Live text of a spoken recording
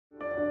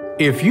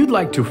If you'd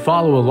like to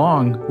follow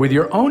along with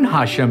your own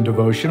HaShem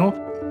devotional,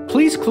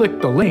 please click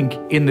the link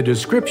in the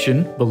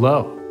description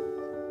below.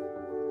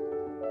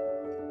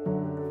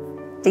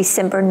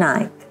 December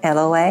 9th,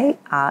 ELOHEI,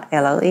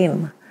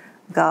 HaELOHIM,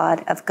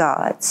 God of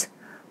gods.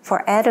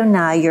 For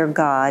Adonai your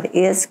God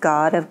is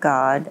God of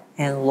God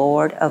and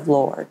Lord of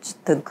lords,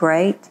 the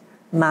great,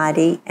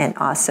 mighty, and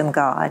awesome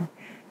God,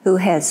 who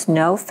has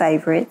no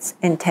favorites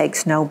and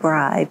takes no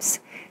bribes.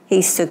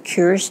 He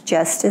secures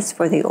justice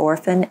for the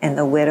orphan and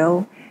the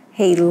widow.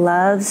 He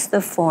loves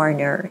the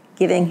foreigner,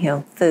 giving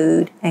him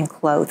food and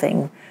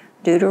clothing.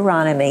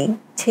 Deuteronomy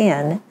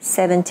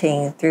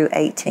 10:17 through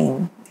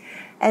 18.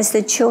 As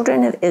the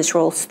children of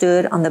Israel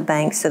stood on the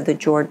banks of the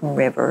Jordan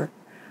River,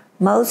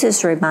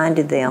 Moses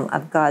reminded them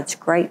of God's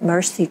great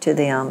mercy to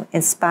them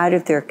in spite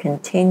of their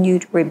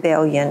continued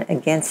rebellion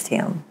against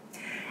him.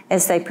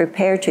 As they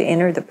prepared to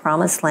enter the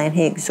promised land,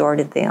 he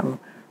exhorted them,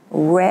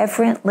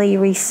 reverently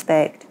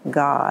respect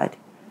God,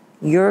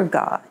 your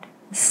God.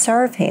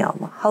 Serve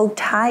him, hold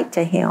tight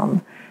to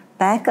him,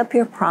 back up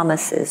your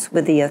promises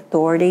with the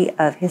authority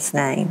of his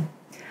name.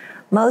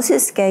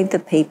 Moses gave the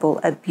people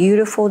a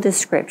beautiful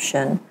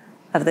description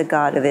of the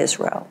God of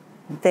Israel,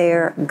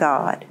 their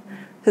God,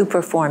 who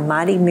performed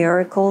mighty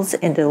miracles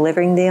in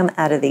delivering them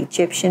out of the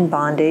Egyptian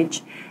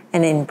bondage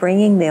and in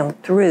bringing them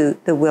through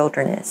the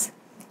wilderness.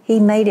 He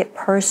made it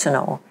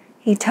personal.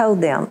 He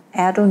told them,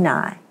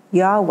 Adonai,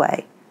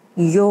 Yahweh,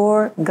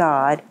 your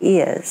God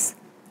is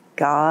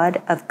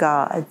God of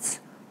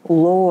gods,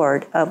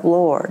 Lord of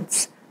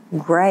lords,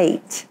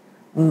 great,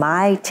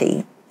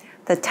 mighty.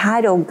 The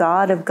title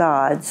God of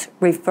gods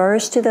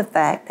refers to the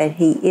fact that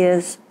he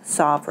is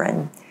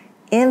sovereign,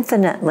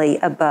 infinitely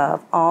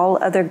above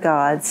all other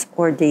gods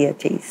or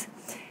deities.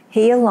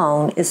 He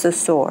alone is the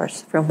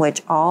source from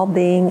which all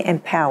being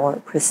and power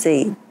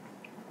proceed.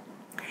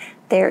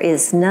 There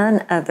is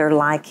none other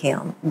like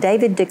him.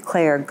 David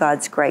declared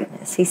God's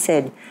greatness. He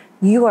said,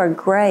 You are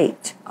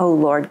great, O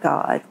Lord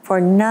God, for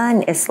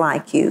none is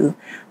like you,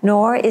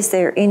 nor is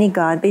there any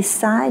God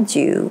besides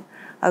you.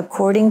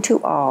 According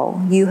to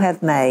all you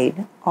have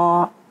made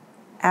all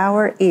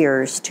our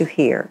ears to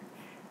hear.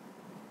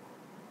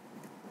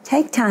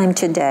 Take time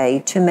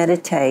today to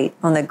meditate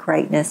on the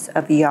greatness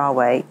of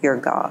Yahweh, your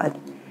God.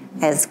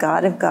 As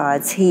God of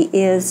gods, he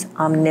is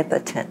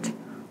omnipotent,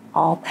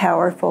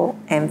 all-powerful,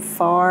 and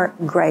far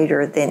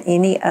greater than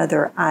any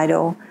other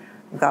idol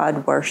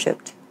God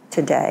worshipped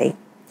today.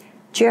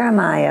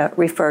 Jeremiah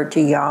referred to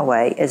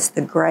Yahweh as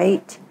the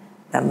great,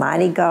 the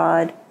mighty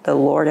God, the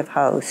Lord of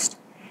hosts.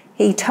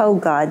 He told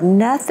God,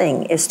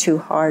 nothing is too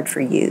hard for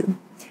you.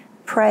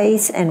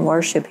 Praise and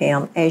worship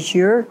him as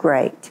your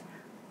great,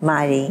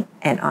 mighty,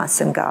 and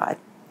awesome God.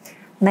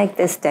 Make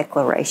this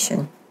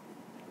declaration.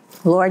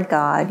 Lord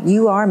God,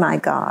 you are my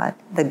God,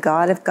 the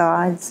God of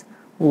gods,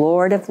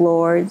 Lord of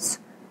lords,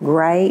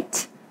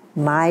 great,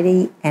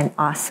 mighty, and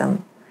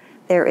awesome.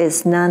 There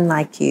is none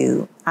like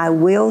you. I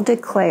will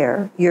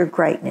declare your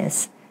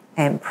greatness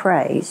and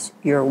praise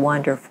your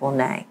wonderful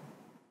name.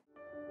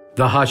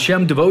 The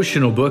HaShem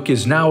devotional book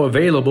is now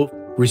available.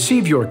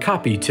 Receive your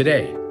copy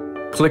today.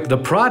 Click the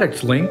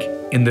product link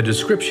in the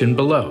description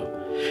below.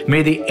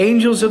 May the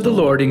angels of the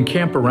Lord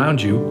encamp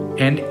around you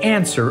and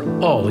answer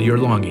all your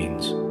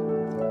longings.